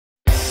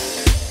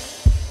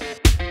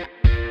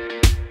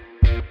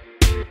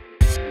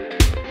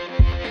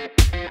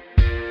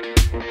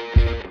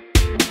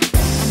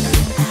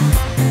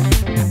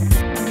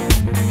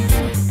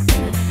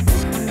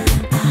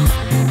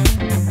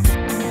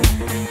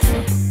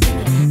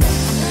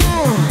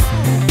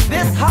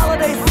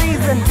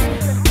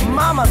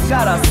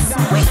got a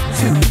sweet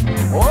tooth.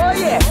 Oh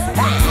yeah,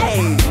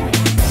 hey.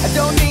 I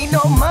don't need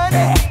no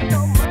money,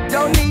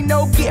 don't need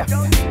no gift.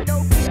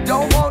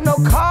 Don't want no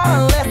car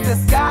unless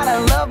it's got a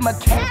love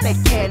mechanic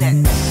in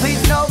it.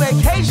 Please no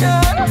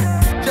vacation,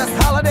 just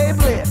holiday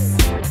bliss.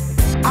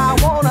 I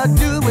wanna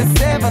do with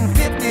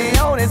 $750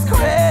 on his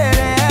credit.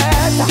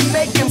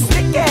 Make him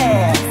sticky,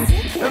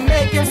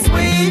 make him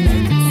sweet,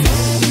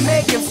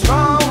 make him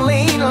strong,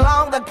 lean,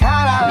 long, the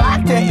kind I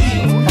like to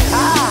eat.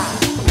 Ah,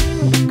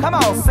 come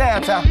on,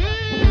 Santa.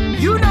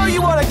 You know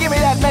you wanna give me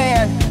that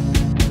man.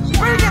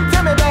 Bring him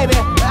to me, baby.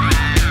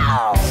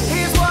 Ah,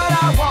 here's what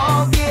I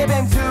want, give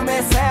him to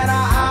me, Santa.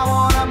 I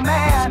want a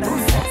man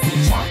who's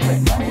sexy,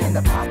 chocolate, money in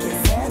the pocket,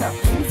 Santa,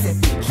 please if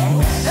you can.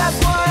 That's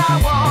what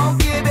I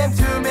want, give him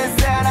to me,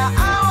 Santa.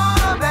 I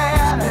want a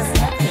man. There's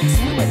nothing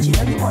to it, you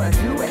know you wanna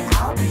do it.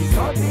 I'll be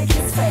your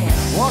biggest fan.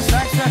 Well,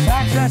 sexy.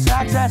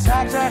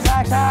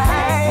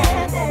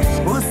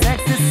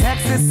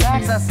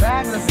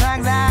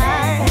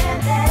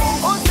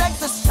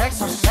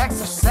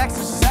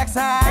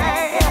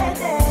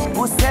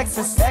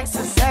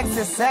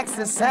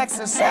 Who's sexy,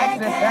 sexy.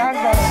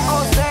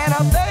 Oh,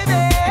 Santa,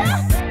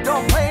 baby,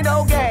 don't play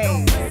no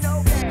games.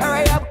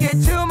 Hurry up,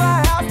 get to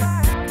my house.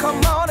 Come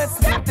on and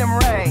snap them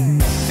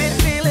rings. Been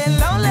feeling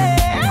lonely,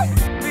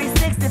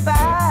 365.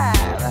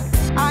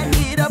 I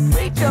need a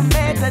preacher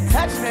man to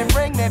touch me,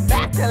 bring me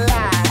back to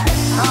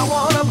life. I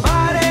want a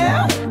body,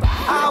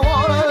 I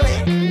want a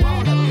lick.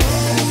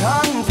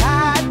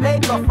 Tongue-tied,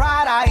 baked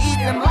fried, I eat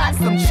him like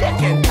some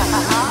chicken.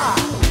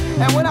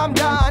 And when I'm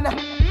done,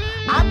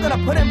 I'm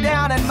gonna put him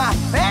down in my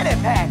fanny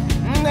pack.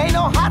 Ain't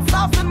no hot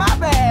sauce in my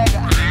bag.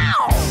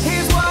 Ow!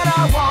 Here's what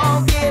I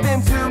want, give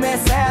him to me,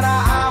 Santa.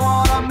 I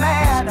want a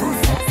man who's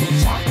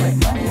sexy, chocolate,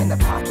 money in the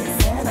pocket,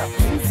 Santa,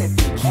 please if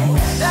you can.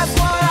 That's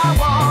what I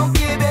want,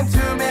 give him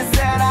to me,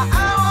 Santa.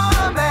 I want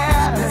a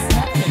man. There's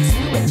nothing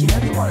to it, you know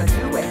you wanna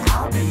do it.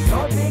 I'll be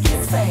your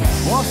biggest fan.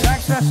 Well,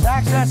 sexy. Well,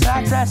 sexy.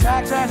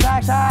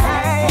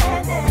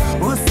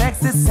 Well,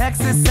 sexy.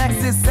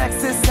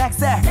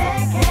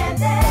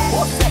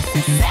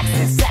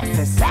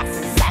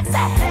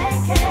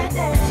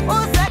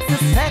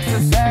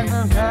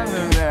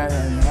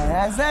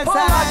 Pull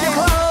out your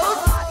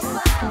clothes,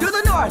 do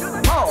the North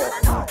Pole.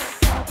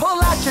 Pull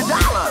out your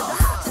dollars,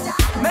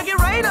 make it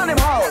rain on them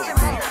hoes.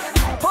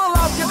 Pull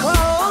out your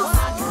clothes,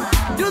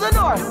 do the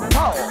North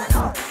Pole.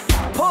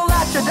 Pull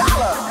out your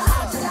dollars,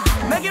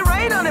 make it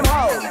rain on them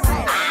hoes.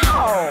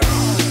 Ow!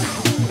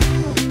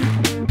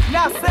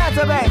 Now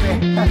Santa,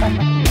 baby,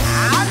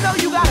 I know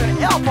you got an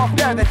elf up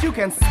there that you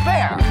can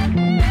spare.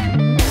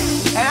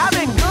 And I've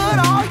been good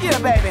all year,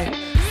 baby.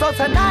 So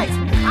tonight,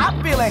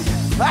 I'm feeling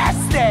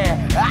thirsty.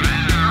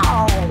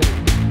 Ow!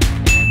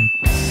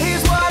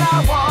 Here's what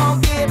I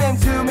want, give him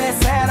to me,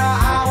 Santa.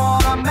 I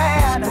want a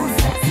man who's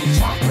sexy,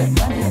 chocolate,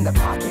 money in the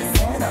pocket,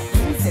 Santa,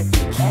 please if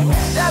you can.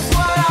 That's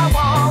what I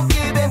want,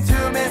 give him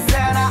to me,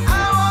 Santa. I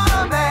want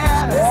a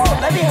man. Whoa,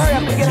 let me hurry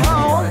up and get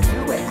home.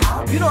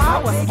 You know I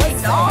was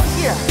waiting all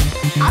year.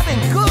 I've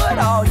been good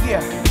all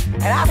year.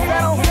 And I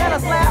sat on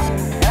Santa's lap,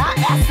 and I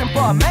asked him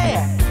for a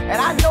man. And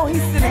I know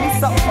he's sending me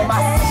something for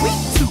my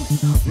sweet tooth.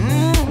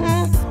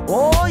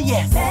 Oh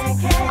yes,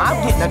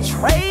 I'm getting a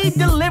tray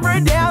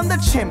delivered down the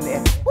chimney.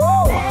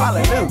 Woo,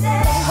 hallelujah,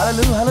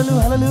 hallelujah,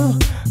 hallelujah, hallelujah.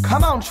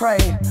 Come on, tray,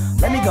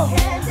 let me go.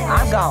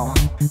 I'm gone.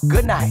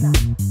 Good night.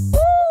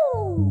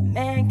 Woo,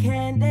 man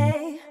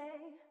candy.